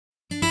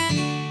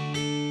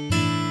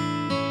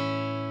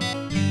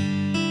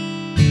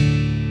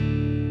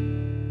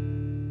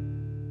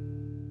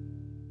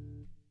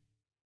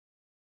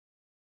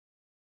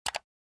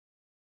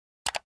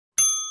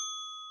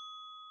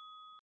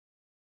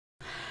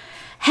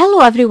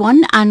Hello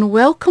everyone and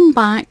welcome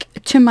back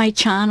to my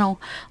channel.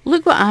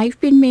 Look what I've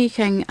been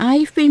making.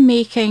 I've been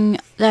making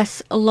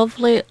this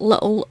lovely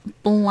little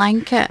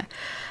blanket.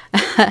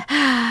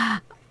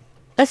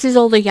 This is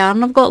all the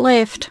yarn I've got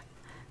left.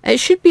 It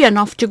should be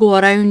enough to go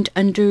around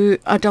and do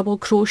a double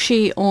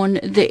crochet on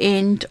the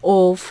end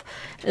of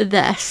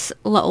this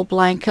little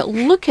blanket.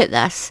 Look at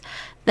this.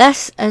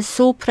 This is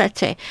so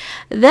pretty.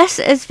 This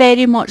is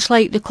very much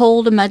like the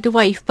Call the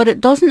Midwife, but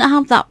it doesn't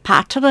have that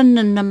pattern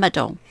in the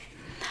middle.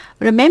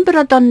 Remember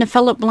I done the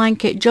fillet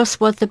blanket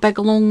just with the big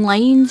long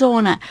lines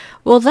on it?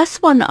 Well,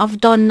 this one I've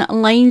done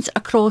lines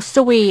across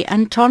the way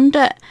and turned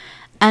it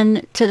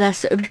into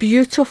this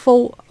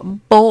beautiful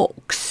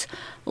box.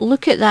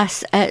 Look at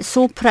this, it's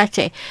so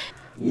pretty.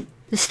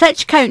 The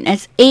stitch count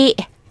is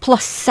 8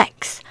 plus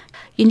 6.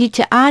 You need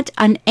to add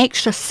an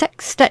extra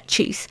 6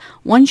 stitches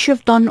once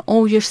you've done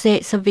all your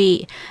sets of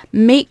 8.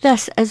 Make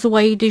this as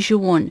wide as you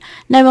want.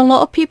 Now a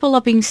lot of people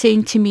have been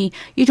saying to me,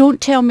 you don't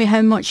tell me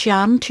how much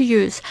yarn to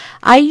use.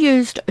 I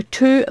used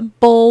 2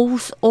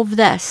 balls of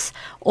this,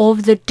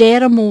 of the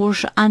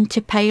Deramores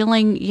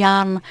anti-piling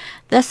yarn.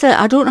 This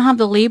I don't have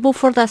the label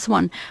for this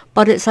one,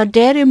 but it's a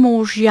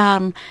Deramores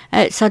yarn.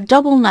 It's a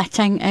double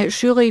knitting,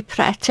 it's really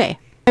pretty.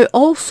 Now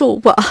also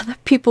what other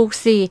people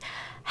say,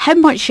 how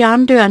much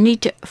yarn do I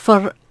need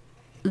for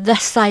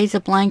this size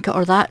of blanket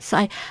or that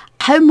size?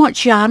 How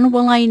much yarn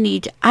will I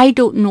need? I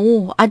don't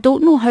know. I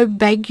don't know how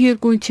big you're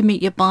going to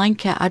make your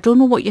blanket. I don't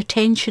know what your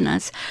tension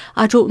is.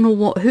 I don't know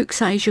what hook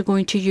size you're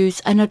going to use,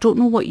 and I don't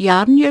know what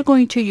yarn you're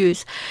going to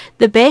use.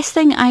 The best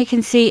thing I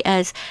can say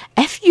is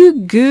if you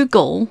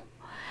Google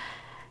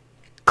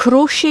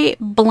crochet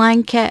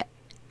blanket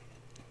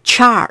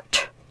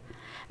chart,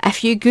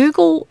 if you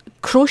Google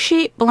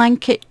crochet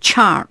blanket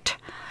chart,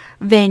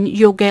 then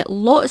you'll get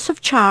lots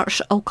of charts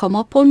that will come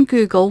up on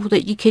Google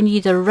that you can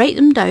either write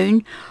them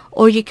down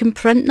or you can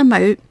print them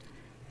out.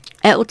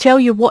 It'll tell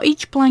you what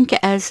each blanket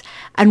is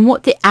and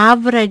what the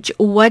average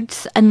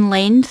width and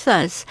length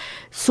is.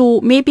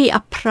 So maybe a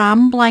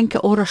pram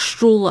blanket or a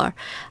stroller,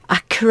 a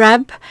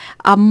crib,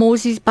 a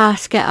Moses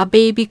basket, a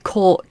baby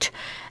cot,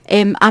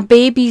 a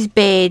baby's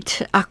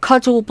bed, a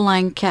cuddle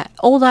blanket,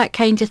 all that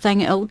kind of thing.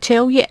 It'll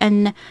tell you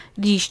in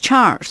these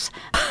charts.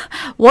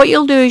 What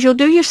you'll do is you'll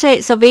do your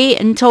sets of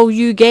 8 until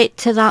you get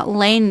to that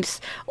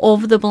length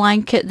of the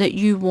blanket that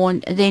you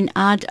want, then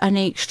add an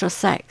extra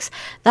 6.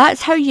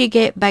 That's how you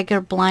get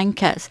bigger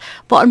blankets.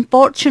 But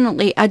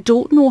unfortunately I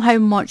don't know how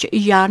much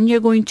yarn you're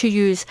going to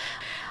use.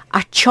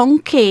 A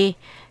chunky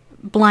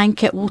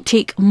blanket will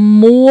take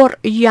more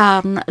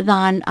yarn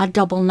than a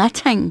double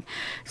knitting,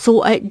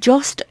 so it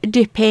just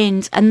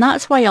depends, and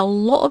that's why a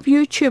lot of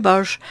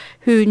YouTubers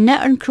who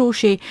knit and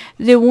crochet,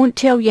 they won't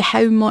tell you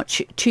how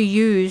much to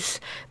use,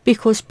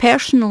 because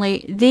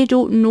personally they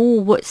don't know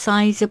what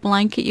size of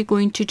blanket you're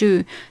going to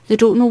do. They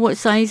don't know what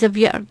size of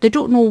yarn, they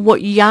don't know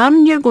what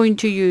yarn you're going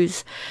to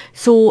use,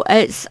 so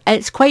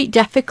it's quite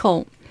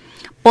difficult.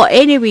 But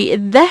anyway,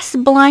 this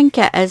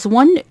blanket is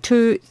 1,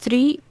 2,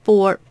 3,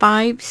 4,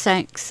 5,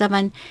 6,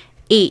 7,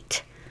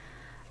 8.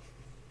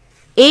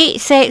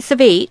 8 sets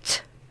of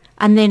 8,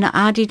 and then I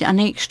added an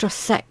extra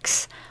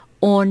 6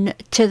 on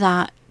to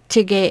that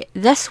to get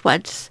this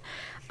width.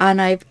 And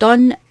I've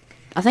done,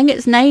 I think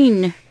it's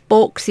 9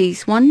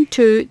 boxes. 1,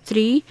 2,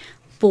 3,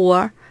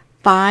 4,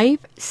 5,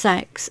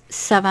 6,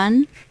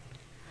 7,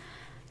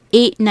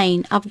 8,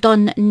 9. I've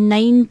done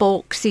 9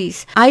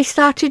 boxes. I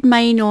started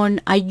mine on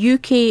a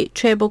UK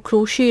treble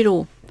crochet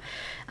row.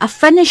 I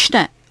finished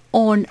it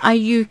on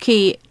a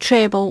UK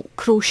treble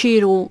crochet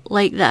row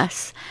like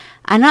this,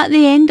 and at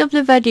the end of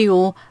the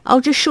video I'll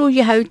just show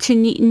you how to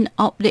neaten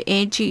up the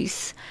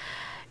edges.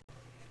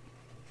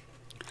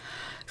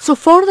 So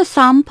for the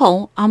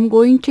sample I'm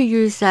going to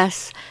use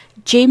this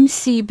James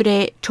C.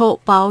 Brett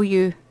Top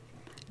Value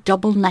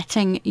double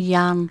knitting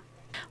yarn.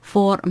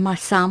 For my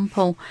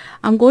sample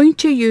I'm going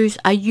to use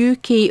a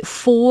UK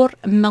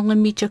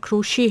 4mm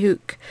crochet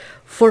hook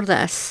for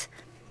this.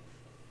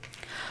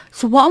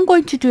 So what I'm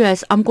going to do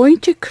is I'm going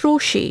to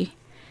crochet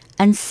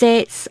in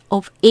sets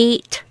of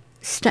 8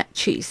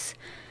 stitches.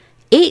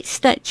 8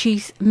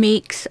 stitches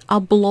makes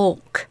a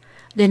block.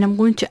 Then I'm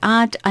going to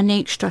add an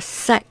extra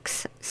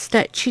 6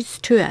 stitches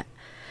to it.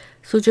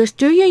 So just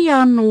do your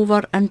yarn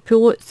over and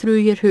pull it through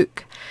your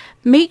hook.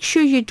 Make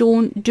sure you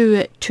don't do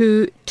it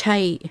too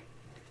tight.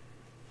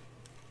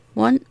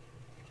 1,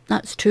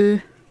 that's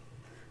 2,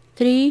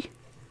 3,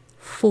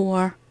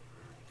 4,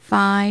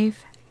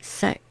 5,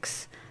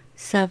 6,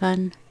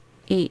 7,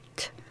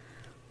 8.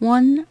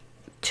 1,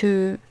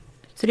 2,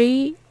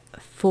 3,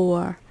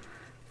 4,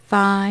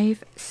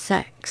 5,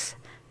 6,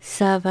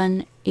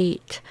 7,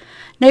 8.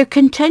 Now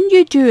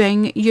continue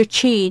doing your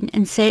chain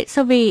in sets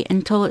of 8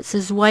 until it's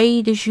as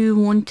wide as you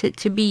want it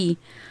to be,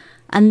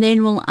 and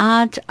then we'll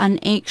add an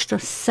extra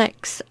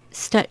 6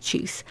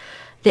 stitches.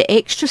 The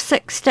extra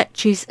 6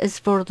 stitches is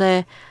for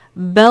the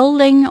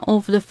building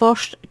of the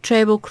first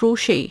treble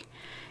crochet,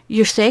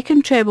 your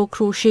second treble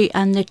crochet,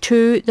 and the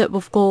 2 that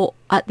we've got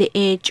at the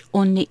edge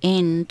on the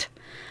end.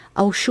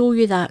 I'll show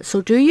you that.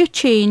 So do your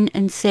chain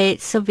in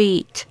sets of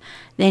 8,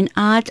 then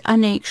add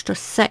an extra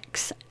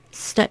 6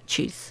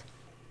 stitches.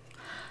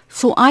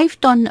 So I've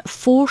done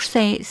 4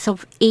 sets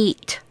of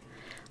 8.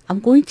 I'm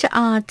going to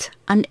add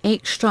an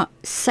extra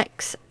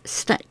 6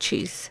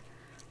 stitches.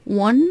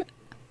 1,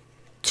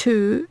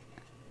 2,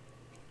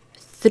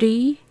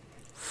 3,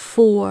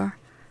 4,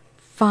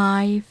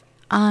 5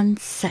 and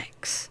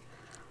 6.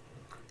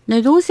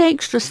 Now those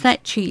extra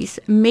stitches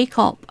make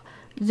up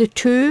the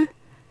 2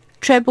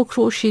 treble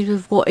crochets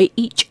we've got at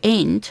each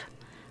end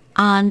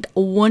and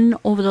one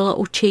of the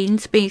little chain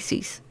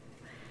spaces.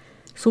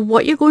 So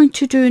what you're going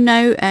to do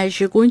now is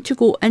you're going to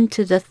go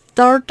into the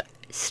 3rd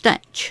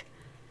stitch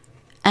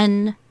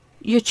in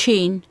your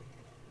chain,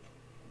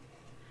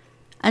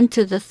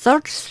 into the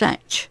 3rd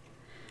stitch.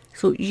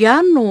 So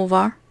yarn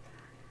over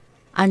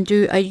and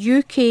do a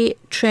UK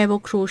treble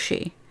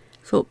crochet.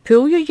 So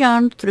pull your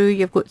yarn through,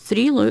 you've got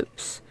 3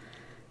 loops,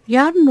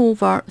 yarn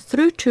over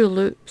through 2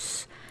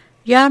 loops,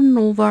 yarn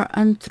over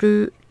and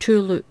through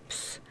 2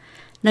 loops.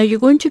 Now you're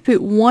going to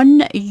put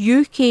 1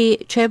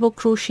 UK treble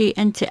crochet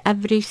into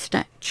every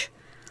stitch,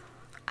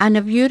 and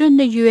if you're in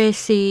the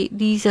USA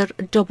these are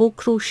double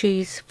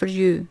crochets for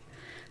you.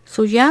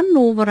 So yarn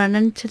over and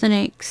into the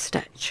next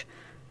stitch,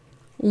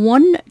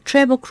 1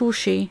 treble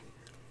crochet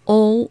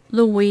all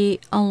the way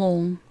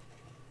along.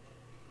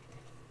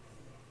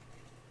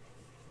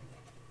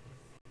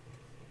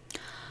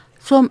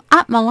 So I'm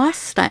at my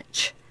last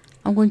stitch.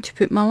 I'm going to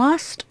put my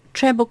last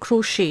treble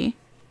crochet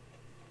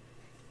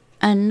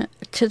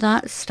into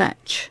that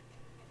stitch.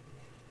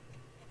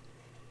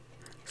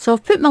 So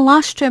I've put my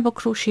last treble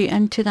crochet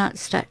into that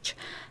stitch.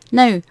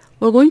 Now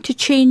we're going to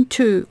chain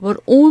 2. We're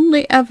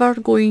only ever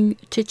going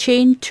to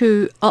chain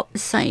 2 up the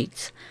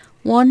sides,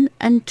 1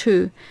 and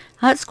 2.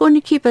 That's going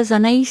to keep us a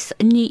nice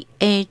neat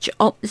edge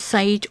up the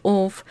side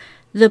of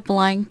the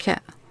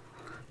blanket.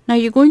 Now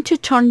you're going to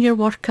turn your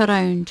work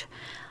around.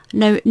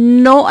 Now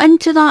not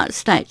into that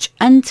stitch,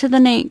 into the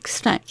next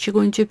stitch you're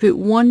going to put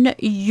 1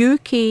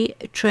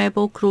 UK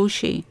treble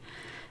crochet.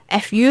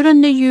 If you're in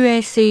the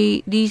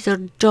USA these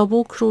are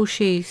double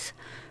crochets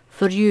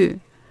for you.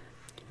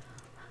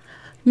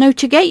 Now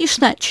to get your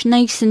stitch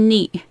nice and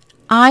neat,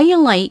 I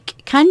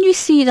like, can you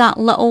see that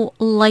little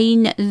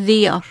line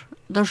there?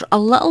 There's a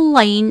little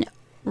line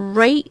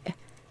right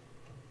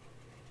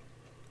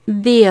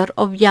there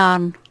of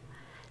yarn.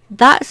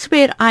 That's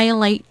where I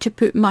like to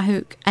put my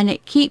hook, and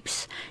it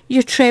keeps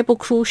your treble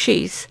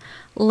crochets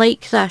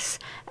like this.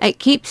 It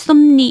keeps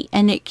them neat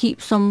and it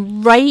keeps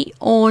them right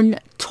on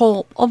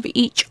top of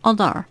each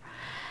other.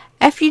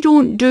 If you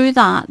don't do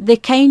that, they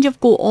kind of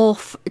go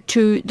off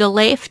to the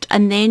left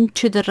and then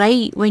to the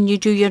right when you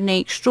do your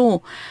next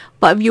row.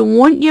 But if you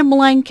want your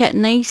blanket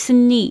nice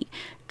and neat,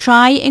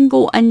 try and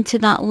go into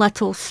that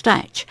little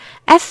stitch.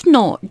 If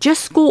not,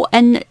 just go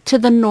into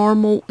the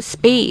normal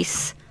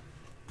space.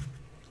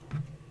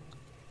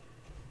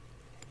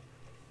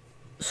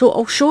 So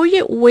I'll show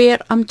you where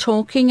I'm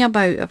talking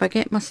about if I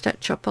get my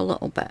stitch up a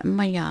little bit in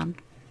my yarn.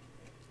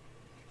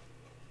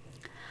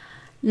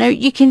 Now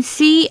you can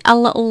see a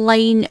little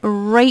line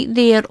right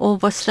there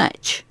of a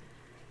stitch,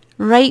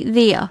 right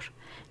there.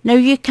 Now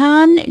you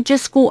can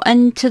just go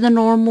into the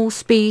normal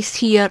space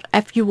here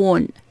if you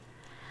want.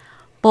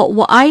 But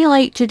what I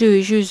like to do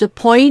is use the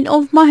point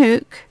of my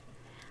hook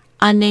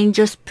and then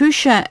just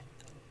push it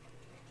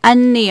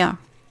in there.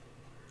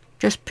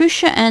 Just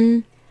push it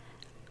in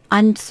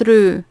and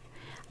through.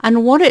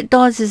 And what it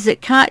does is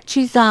it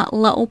catches that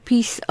little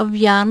piece of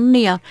yarn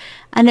there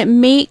and it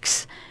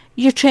makes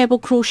your treble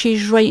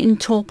crochets right on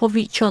top of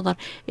each other,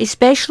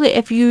 especially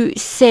if you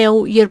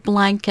sell your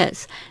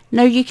blankets.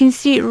 Now you can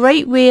see it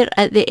right where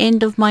at the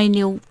end of my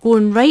nail,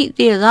 going right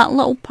there, that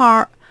little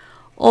part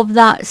of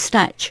that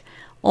stitch.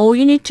 All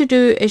you need to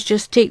do is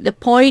just take the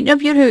point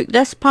of your hook,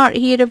 this part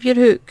here of your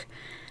hook,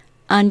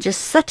 and just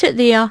sit it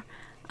there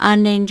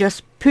and then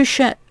just push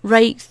it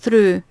right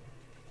through.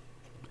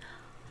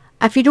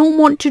 If you don't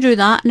want to do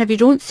that, and if you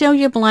don't sell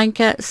your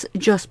blankets,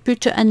 just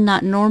put it in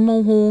that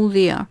normal hole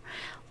there.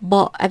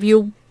 But if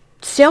you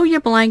sell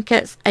your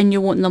blankets and you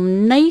want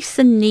them nice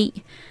and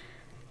neat,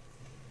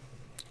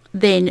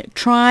 then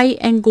try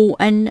and go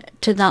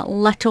into that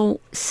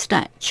little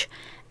stitch.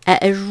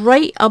 It is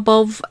right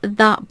above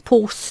that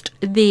post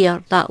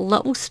there, that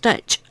little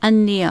stitch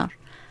in there,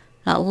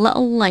 that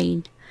little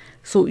line.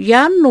 So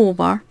yarn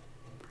over,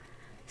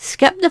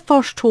 skip the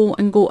first row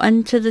and go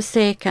into the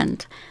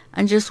second.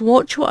 And just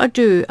watch what I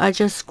do. I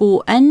just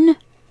go in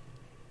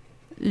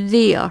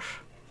there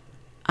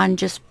and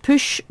just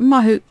push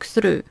my hook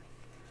through.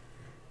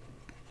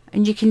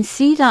 And you can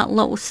see that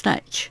little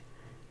stitch.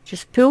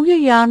 Just pull your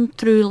yarn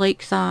through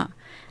like that.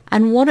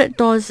 And what it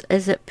does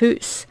is it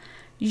puts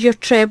your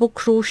treble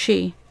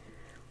crochet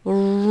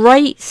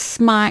right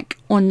smack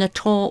on the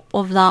top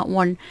of that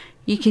one.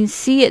 You can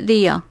see it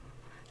there.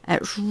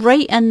 It's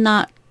right in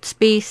that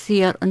space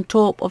there on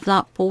top of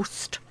that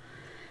post.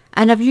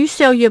 And if you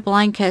sell your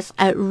blankets,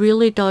 it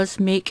really does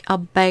make a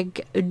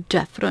big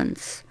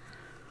difference.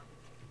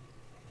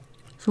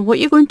 So what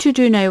you're going to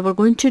do now, we're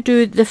going to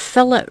do the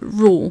fillet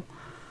row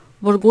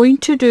we're going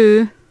to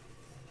do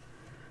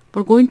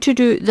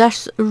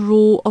this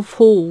row of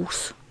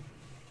holes.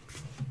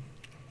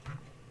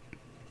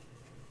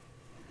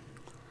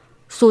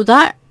 So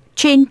that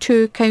chain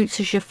 2 counts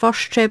as your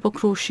first treble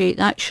crochet.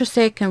 That's your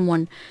second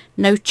one.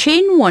 Now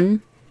chain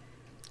 1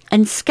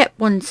 and skip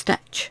 1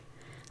 stitch,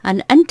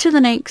 and into the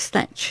next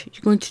stitch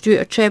you're going to do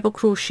a treble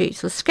crochet.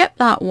 So skip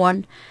that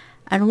one,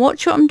 and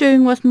watch what I'm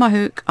doing with my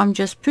hook. I'm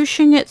just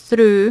pushing it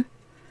through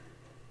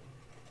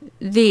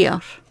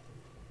there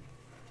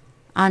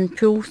and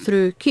pull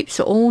through. Keeps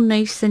it all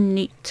nice and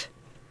neat.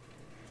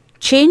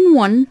 Chain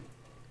 1,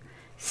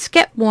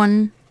 skip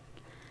 1,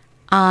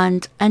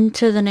 and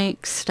into the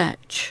next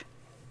stitch.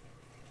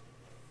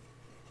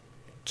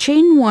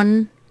 Chain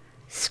 1,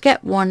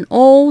 skip 1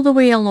 all the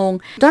way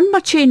along. Done my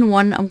chain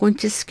 1, I'm going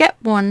to skip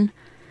 1,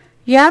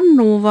 yarn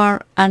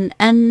over and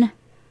in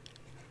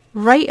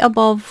right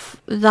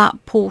above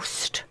that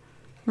post,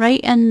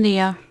 right in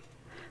there.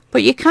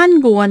 But you can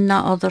go in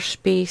that other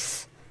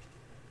space.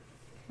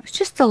 It's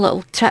just a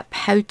little tip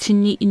how to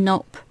neaten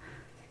up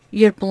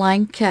your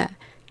blanket.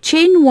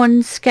 Chain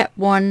 1, skip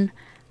 1,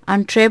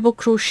 and treble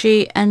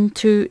crochet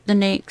into the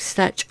next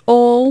stitch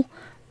all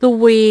the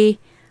way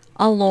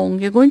along.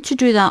 You're going to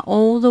do that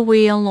all the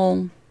way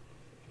along.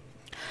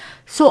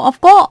 So I've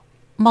got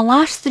my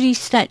last 3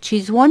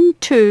 stitches, 1,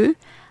 2,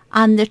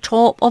 and the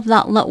top of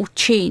that little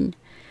chain.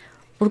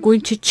 We're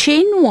going to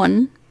chain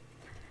 1,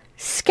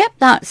 skip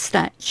that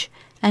stitch,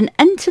 and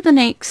into the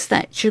next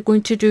stitch you're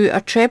going to do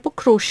a treble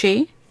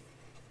crochet,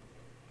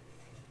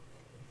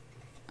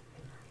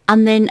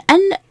 and then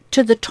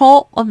into the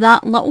top of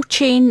that little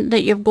chain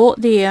that you've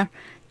got there,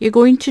 you're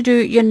going to do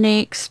your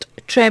next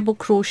treble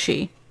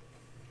crochet.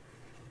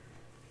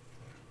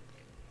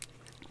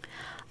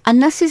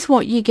 And this is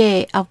what you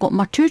get. I've got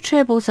my 2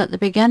 trebles at the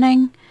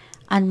beginning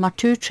and my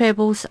 2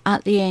 trebles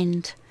at the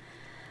end.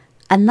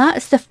 And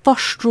that's the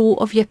first row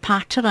of your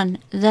pattern.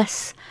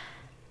 This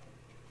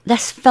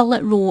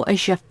fillet row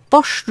is your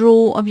first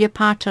row of your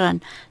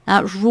pattern.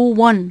 That's row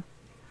 1.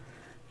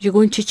 You're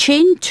going to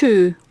chain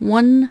 2,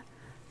 1,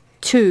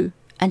 2,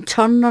 and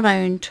turn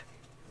around.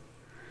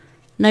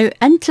 Now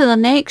into the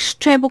next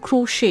treble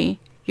crochet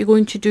you're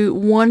going to do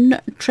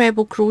 1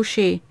 treble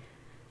crochet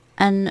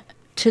into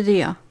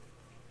there.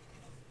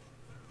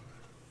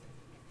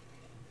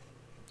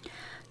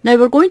 Now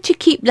we're going to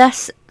keep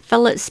this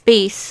fillet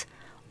space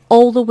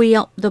all the way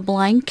up the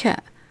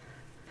blanket.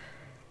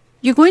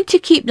 You're going to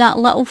keep that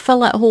little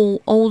fillet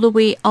hole all the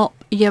way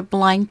up your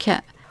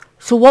blanket.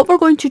 So what we're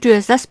going to do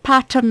is, this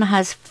pattern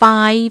has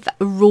 5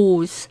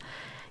 rows.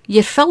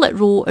 Your fillet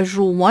row is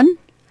row 1,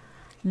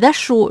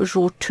 this row is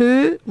row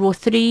 2, row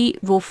 3,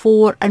 row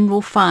 4 and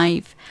row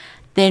 5.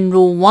 Then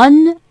row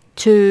 1,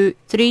 2,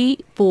 3,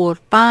 4,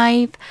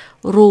 5,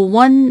 row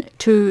 1,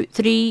 2,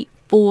 3,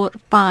 4,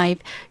 5.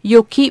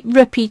 You'll keep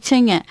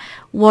repeating it,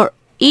 where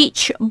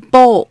each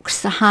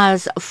box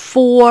has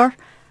 4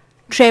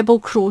 treble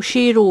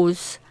crochet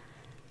rows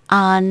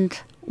and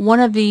one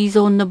of these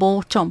on the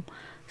bottom.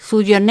 So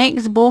your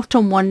next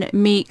bottom one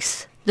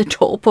makes the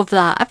top of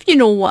that, if you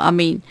know what I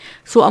mean.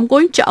 So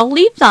I'll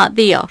leave that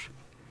there.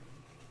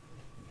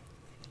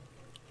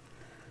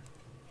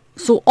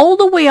 So all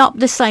the way up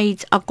the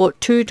sides I've got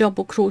 2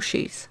 double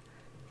crochets.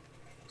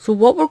 So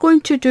what we're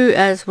going to do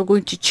is we're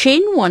going to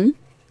chain 1,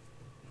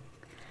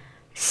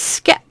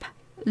 skip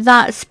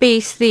that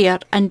space there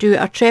and do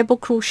a treble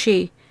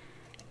crochet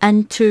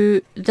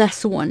into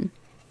this one.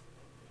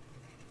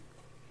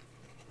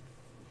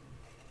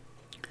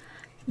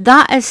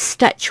 That is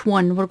stitch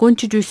 1. We're going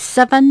to do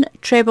 7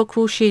 treble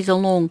crochets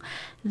along.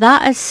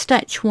 That is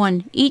stitch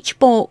 1. Each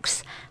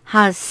box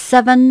has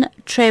 7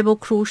 treble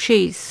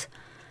crochets,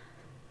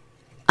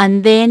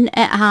 and then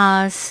it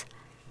has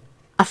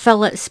a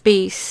fillet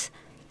space.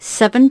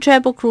 7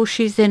 treble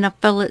crochets, then a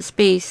fillet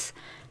space.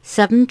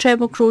 7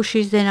 treble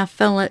crochets, then a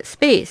fillet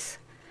space.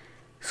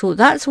 So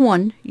that's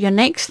 1. Your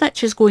next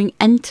stitch is going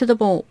into the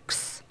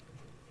box.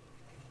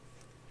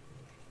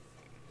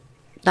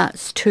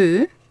 That's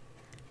 2.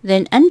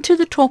 Then into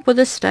the top of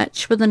the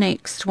stitch with the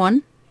next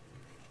one.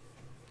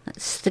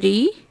 That's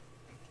 3.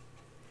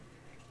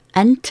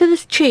 Into the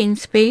chain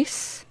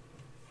space.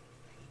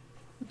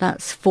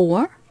 That's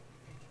 4.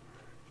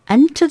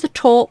 Into the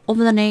top of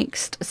the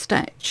next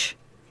stitch.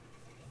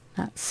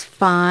 That's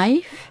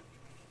 5.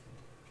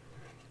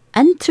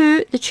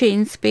 Into the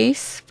chain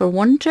space for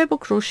 1 treble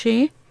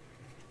crochet.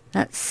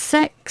 That's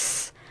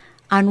 6.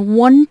 And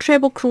 1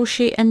 treble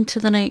crochet into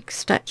the next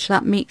stitch.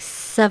 That makes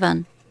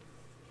 7.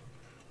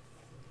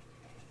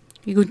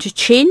 You're going to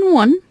chain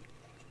 1,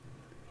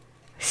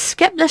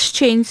 skip this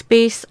chain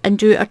space and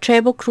do a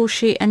treble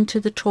crochet into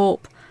the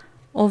top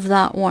of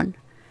that one.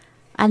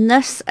 And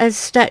this is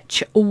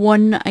stitch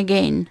 1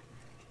 again.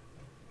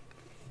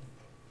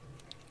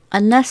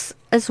 And this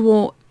is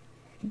what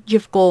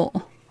you've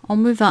got. I'll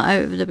move that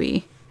out of the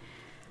way.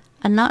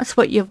 And that's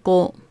what you've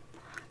got.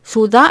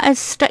 So that is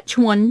stitch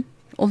 1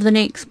 of the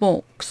next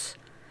box.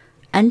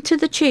 Into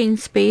the chain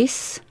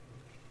space.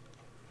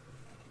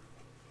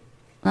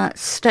 That's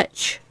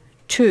stitch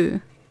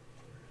 2.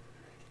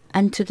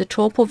 into the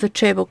top of the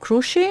treble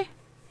crochet,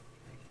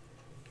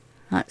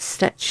 that's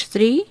stitch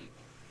 3,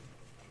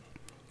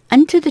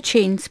 into the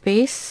chain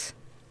space,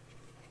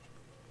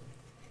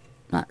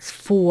 that's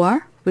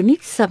 4, we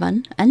need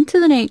 7, into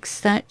the next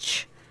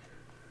stitch,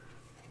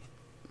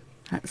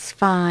 that's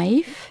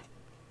 5,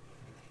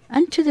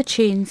 into the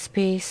chain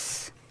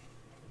space,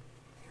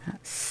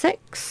 that's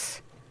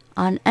 6,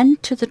 and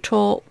into the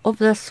top of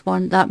this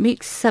one, that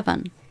makes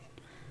 7.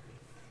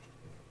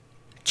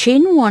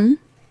 Chain 1,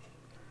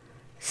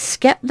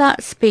 skip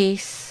that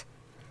space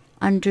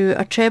and do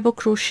a treble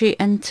crochet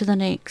into the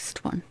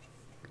next one,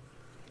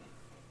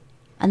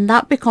 and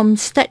that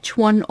becomes stitch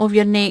 1 of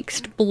your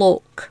next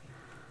block.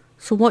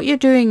 So what you're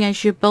doing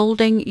is you're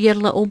building your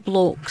little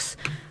blocks.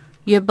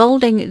 You're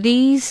building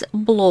these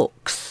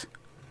blocks,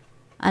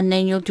 and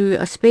then you'll do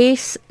a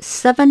space,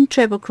 7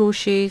 treble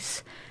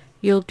crochets,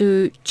 you'll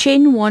do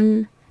chain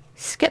 1,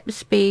 skip the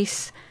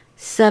space,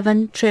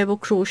 7 treble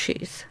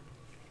crochets.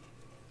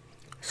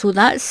 So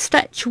that's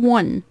stitch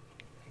 1.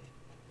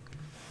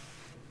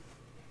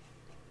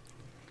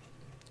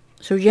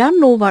 So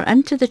yarn over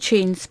into the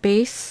chain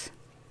space,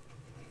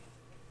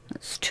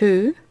 that's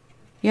 2,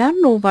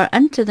 yarn over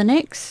into the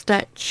next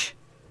stitch,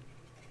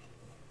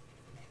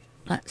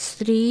 that's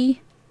 3,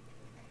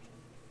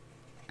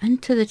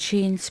 into the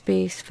chain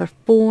space for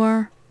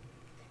 4,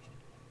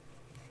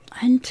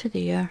 into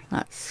there,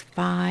 that's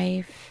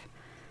 5,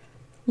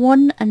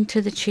 1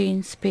 into the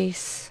chain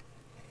space,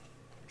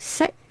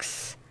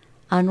 6,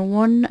 and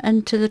 1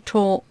 into the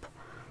top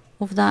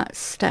of that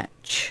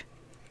stitch,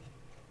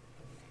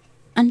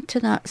 into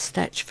that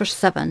stitch for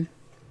 7.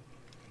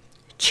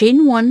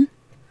 Chain 1,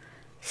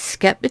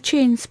 skip the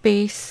chain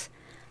space,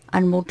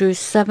 and we'll do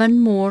 7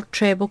 more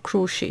treble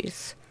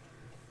crochets.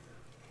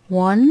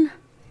 1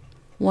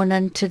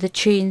 into the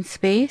chain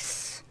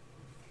space,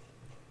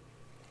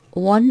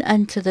 1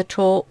 into the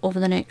top of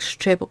the next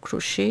treble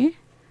crochet,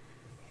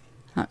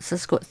 that's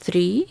us got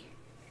 3,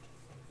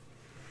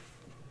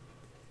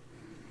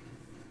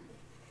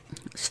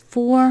 it's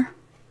 4,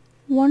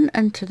 1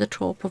 into the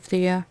top of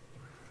there,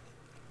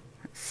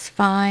 that's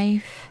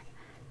 5,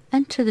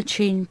 into the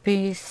chain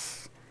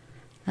base,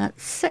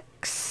 that's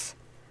 6,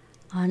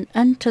 and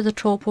into the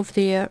top of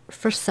there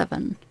for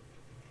 7.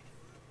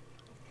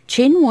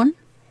 Chain 1,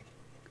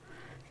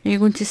 now you're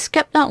going to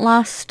skip that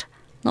last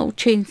little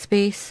chain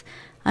space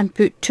and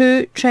put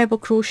 2 treble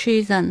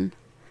crochets in.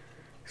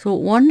 So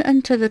 1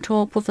 into the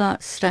top of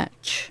that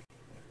stitch,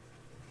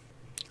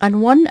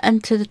 and 1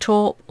 into the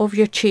top of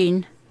your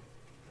chain.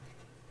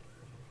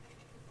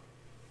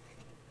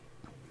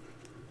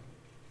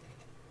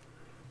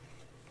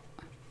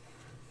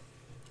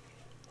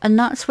 And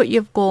that's what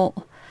you've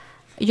got.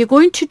 You're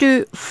going to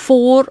do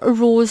 4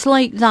 rows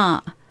like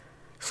that.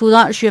 So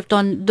that's, you've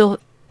done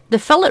the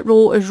fillet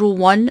row is row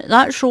 1,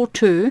 that's row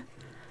 2.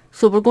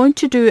 So we're going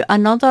to do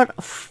another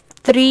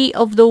 3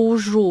 of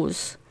those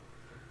rows.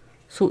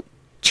 So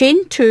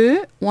chain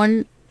 2,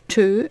 1,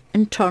 2,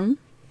 and turn.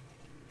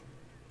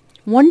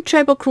 1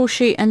 treble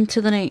crochet into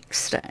the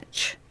next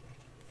stitch.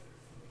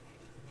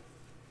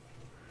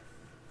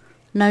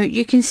 Now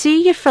you can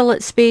see your fillet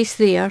space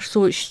there,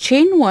 so it's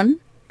chain 1,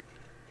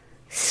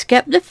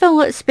 skip the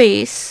fillet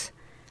space,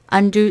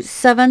 and do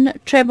 7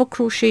 treble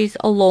crochets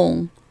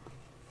along.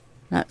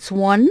 That's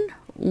 1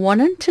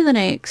 into the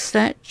next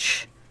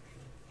stitch,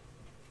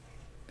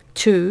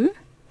 2,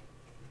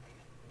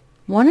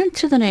 1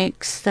 into the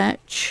next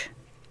stitch,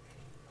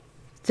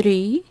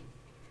 3,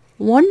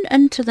 1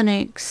 into the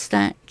next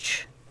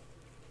stitch,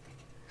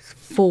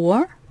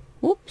 4,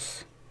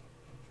 whoops,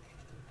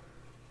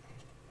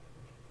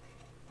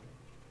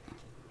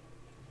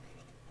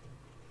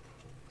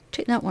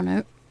 take that one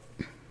out,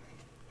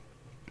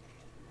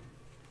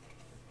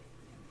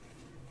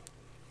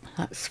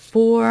 that's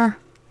 4,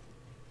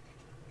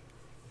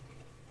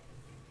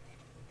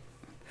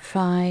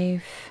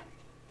 5,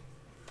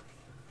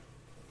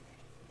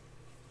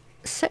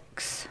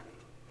 6,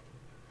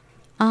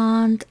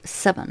 and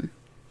 7.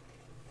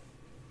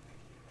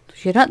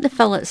 So you're at the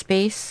fillet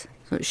space,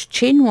 so it's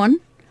chain 1,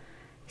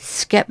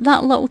 skip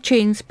that little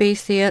chain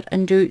space there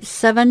and do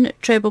 7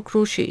 treble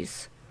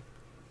crochets.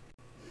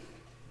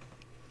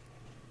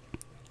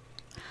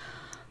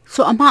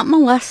 So I'm at my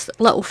last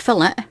little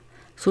fillet,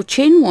 so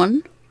chain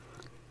 1,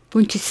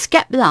 going to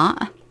skip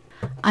that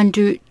and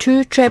do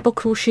 2 treble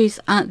crochets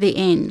at the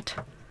end.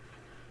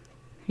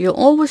 You'll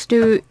always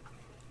do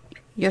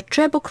your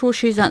treble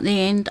crochets at the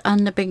end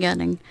and the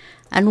beginning,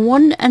 and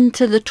 1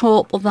 into the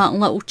top of that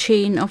little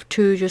chain of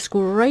 2, just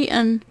go right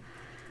in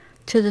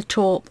to the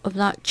top of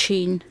that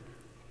chain.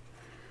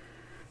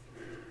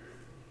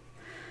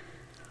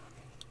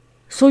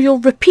 So you'll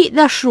repeat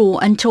this row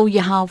until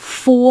you have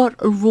 4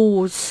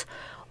 rows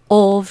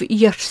of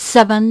your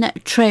 7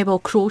 treble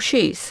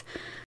crochets.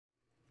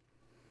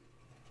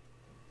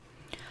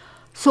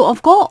 So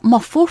I've got my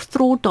 4th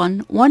row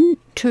done, 1,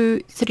 2,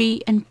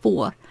 3 and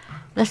 4.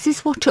 This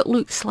is what it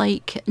looks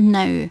like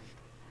now.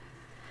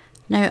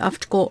 Now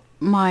I've got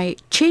my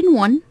chain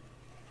 1,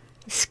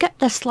 skip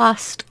this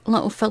last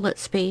little fillet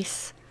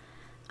space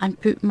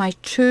and put my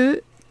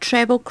 2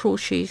 treble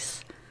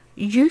crochets,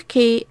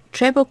 UK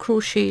treble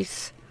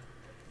crochets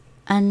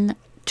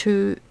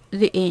into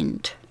the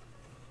end.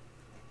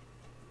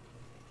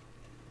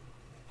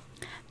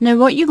 Now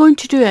what you're going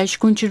to do is you're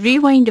going to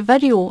rewind the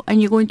video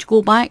and you're going to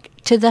go back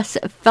to this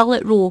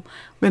fillet row.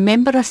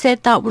 Remember I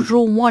said that was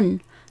row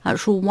 1.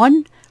 That's row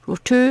 1, row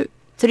 2,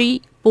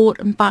 3, 4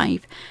 and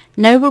 5.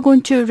 Now we're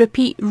going to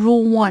repeat row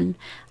 1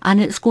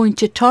 and it's going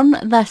to turn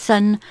this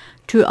in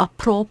to a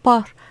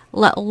proper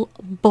little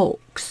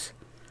box.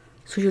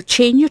 So you'll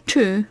chain your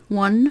 2,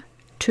 1,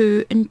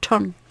 2 and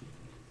turn.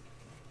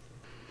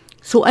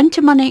 So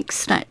into my next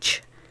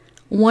stitch,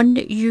 1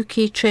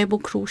 UK treble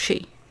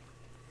crochet.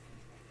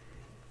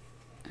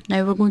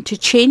 Now we're going to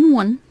chain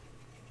 1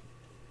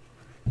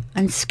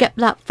 and skip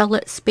that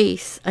fillet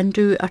space and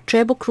do a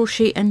treble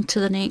crochet into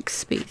the next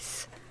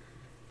space.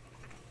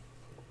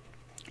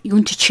 You're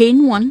going to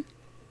chain 1,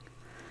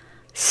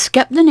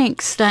 skip the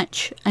next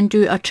stitch and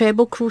do a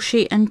treble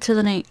crochet into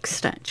the next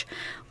stitch.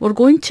 We're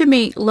going to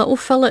make little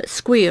fillet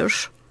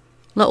squares,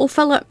 little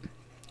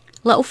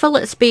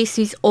fillet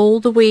spaces all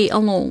the way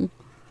along.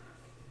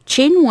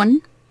 Chain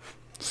 1,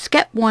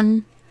 skip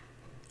 1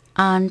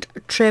 and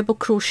treble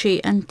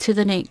crochet into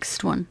the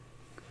next one.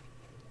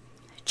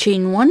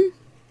 Chain 1,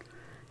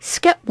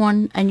 skip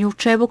 1 and you'll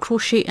treble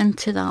crochet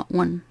into that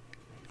one.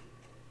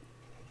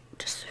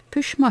 Just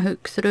push my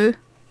hook through.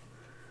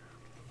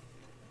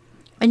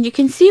 And you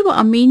can see what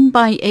I mean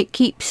by it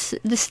keeps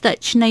the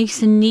stitch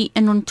nice and neat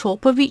and on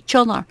top of each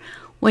other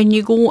when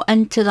you go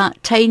into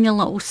that tiny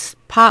little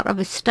part of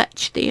a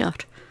stitch there.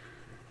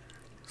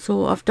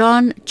 So I've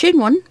done chain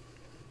 1,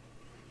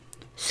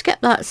 skip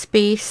that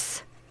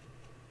space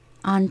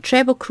and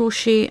treble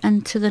crochet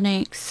into the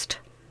next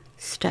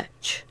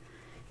stitch.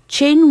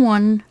 Chain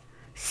 1,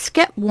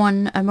 skip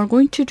 1 and we're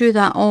going to do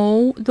that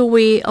all the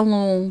way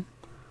along.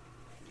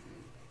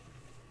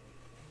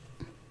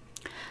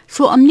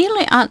 So I'm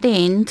nearly at the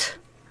end.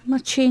 I'm going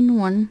to chain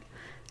 1,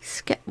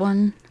 skip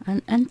 1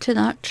 and into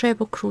that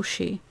treble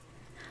crochet.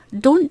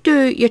 Don't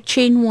do your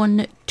chain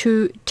 1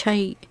 too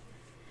tight.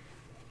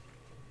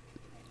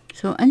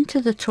 So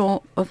into the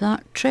top of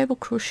that treble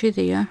crochet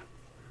there.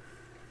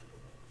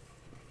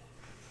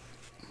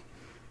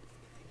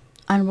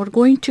 And we're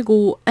going to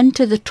go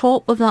into the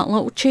top of that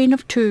little chain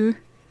of 2,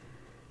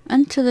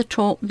 into the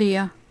top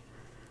there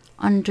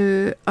and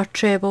do a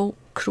treble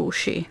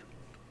crochet.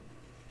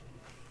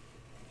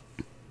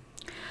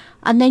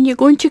 And then you're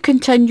going to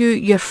continue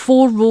your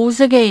 4 rows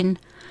again,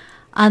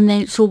 and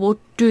then so we'll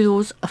do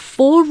those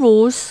 4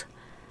 rows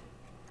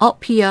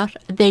up here,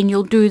 then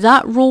you'll do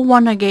that row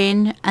 1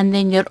 again and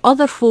then your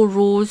other 4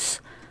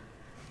 rows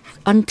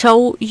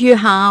until you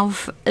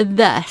have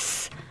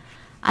this,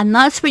 and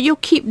that's what you'll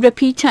keep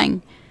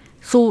repeating.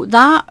 So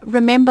that,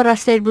 remember I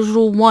said, was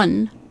row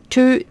 1,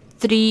 2,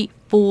 3,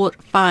 4,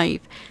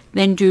 5.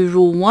 Then do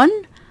row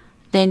 1,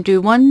 then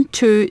do 1,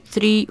 2,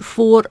 3,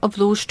 4 of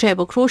those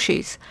treble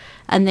crochets,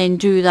 and then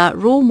do that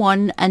row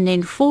 1 and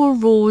then 4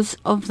 rows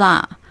of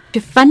that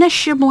to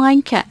finish your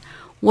blanket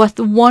with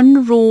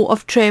 1 row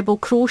of treble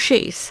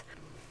crochets.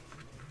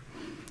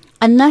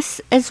 And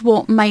this is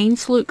what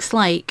mine's looks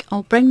like.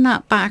 I'll bring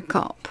that back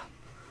up.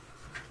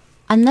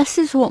 And this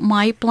is what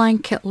my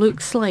blanket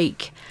looks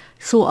like.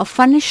 So I've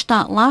finished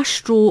that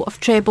last row of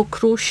treble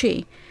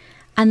crochet,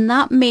 and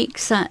that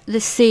makes it the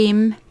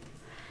same.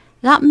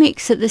 That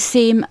makes it the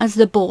same as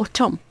the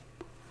bottom.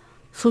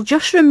 So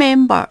just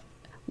remember,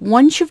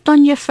 once you've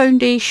done your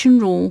foundation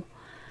row,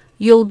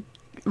 you'll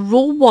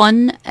row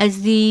 1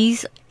 is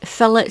these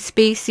fillet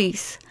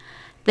spaces.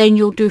 Then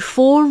you'll do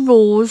 4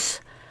 rows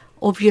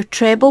of your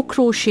treble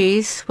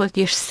crochets with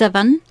your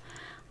 7,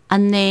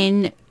 and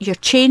then your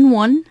chain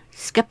 1,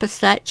 skip a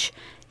stitch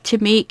to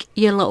make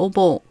your little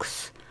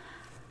box.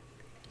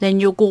 Then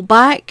you'll go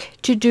back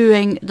to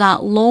doing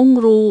that long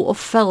row of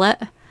fillet,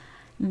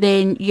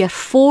 then your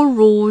 4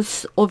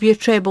 rows of your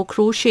treble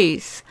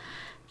crochets,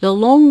 the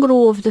long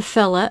row of the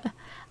fillet,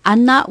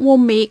 and that will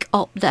make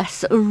up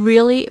this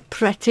really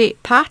pretty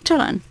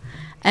pattern.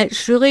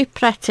 It's really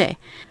pretty.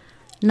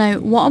 Now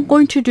what I'm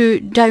going to do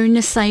down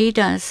the side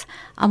is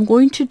I'm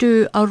going to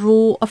do a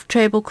row of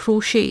treble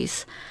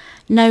crochets.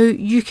 Now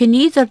you can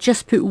either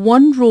just put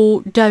 1 row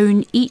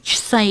down each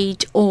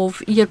side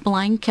of your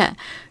blanket,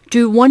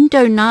 do 1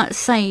 down that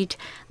side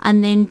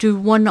and then do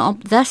 1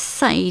 up this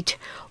side,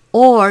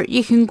 or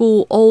you can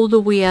go all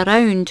the way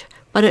around,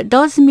 but it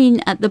does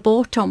mean at the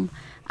bottom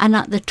and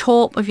at the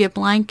top of your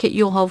blanket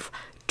you'll have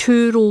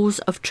 2 rows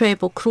of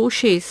treble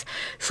crochets.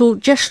 So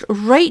just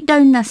right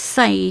down this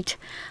side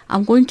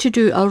I'm going to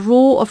do a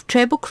row of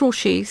treble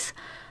crochets.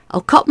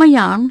 I'll cut my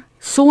yarn,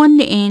 sew in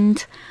the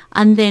end,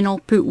 and then I'll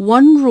put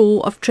 1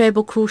 row of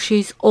treble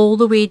crochets all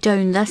the way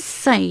down this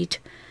side.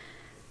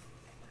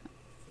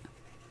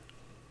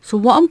 So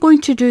what I'm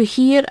going to do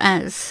here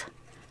is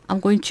I'm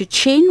going to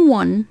chain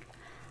 1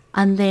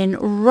 and then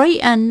right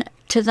in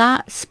to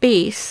that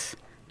space,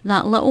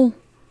 that little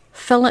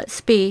fillet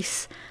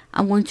space,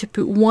 I'm going to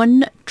put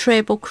 1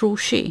 treble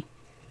crochet.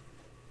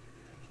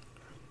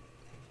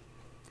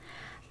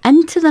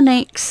 Into the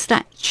next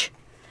stitch,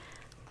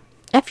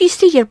 if you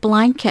see your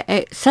blanket,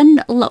 it's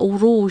in little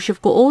rows.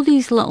 You've got all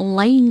these little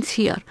lines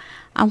here.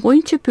 I'm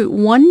going to put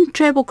one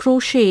treble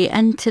crochet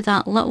into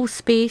that little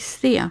space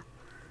there.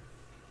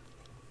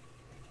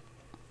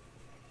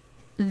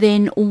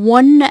 Then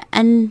one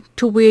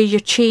into where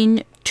your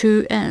chain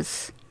 2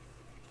 is.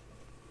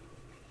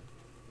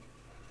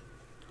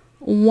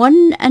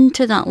 One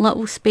into that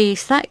little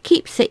space. That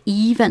keeps it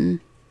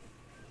even.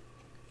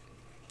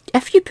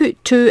 If you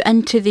put 2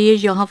 into there,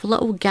 you'll have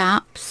little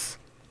gaps.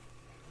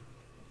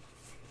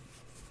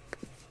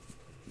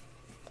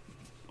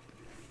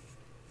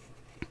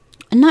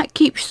 And that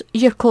keeps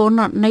your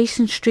corner nice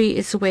and straight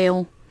as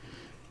well.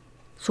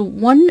 So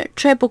one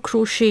treble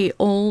crochet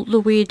all the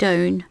way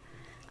down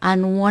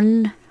and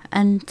one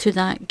into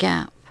that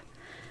gap.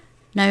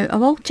 Now I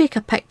will take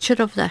a picture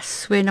of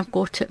this when I've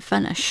got it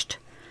finished.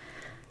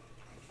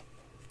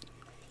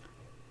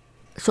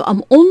 So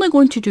I'm only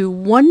going to do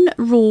one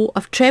row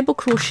of treble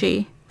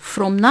crochet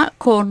from that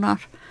corner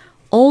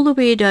all the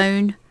way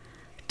down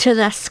to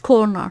this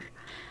corner,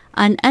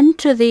 and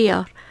into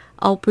there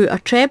I'll put a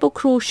treble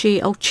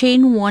crochet, I'll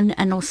chain 1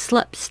 and I'll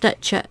slip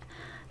stitch it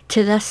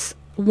to this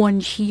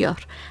one here.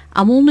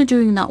 I'm only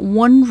doing that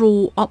one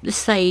row up the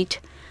side,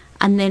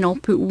 and then I'll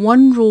put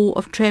one row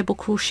of treble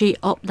crochet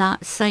up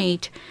that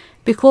side.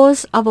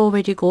 Because I've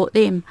already got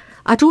them,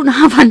 I don't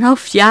have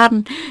enough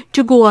yarn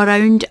to go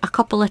around a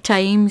couple of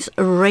times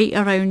right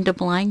around the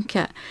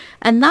blanket,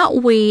 and that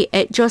way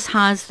it just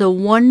has the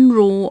one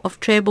row of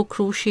treble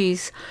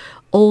crochets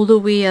all the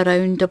way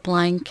around the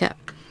blanket.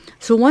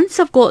 So once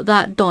I've got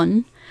that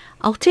done,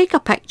 I'll take a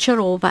picture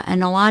of it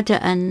and I'll add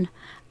it in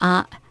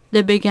at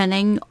the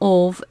beginning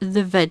of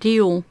the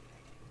video.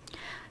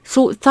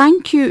 So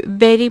thank you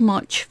very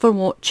much for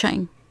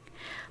watching.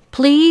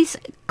 Please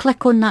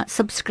click on that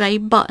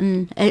subscribe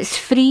button. It's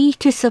free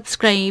to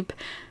subscribe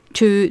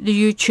to the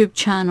YouTube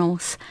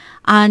channels,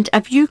 and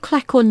if you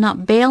click on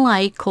that bell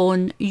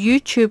icon,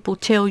 YouTube will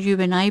tell you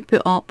when I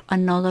put up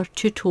another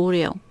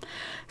tutorial.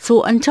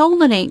 So until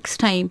the next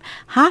time,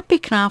 happy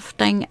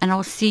crafting, and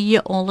I'll see you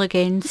all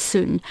again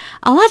soon.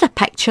 I'll add a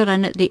picture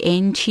in at the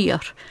end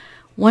here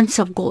once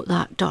I've got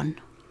that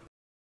done.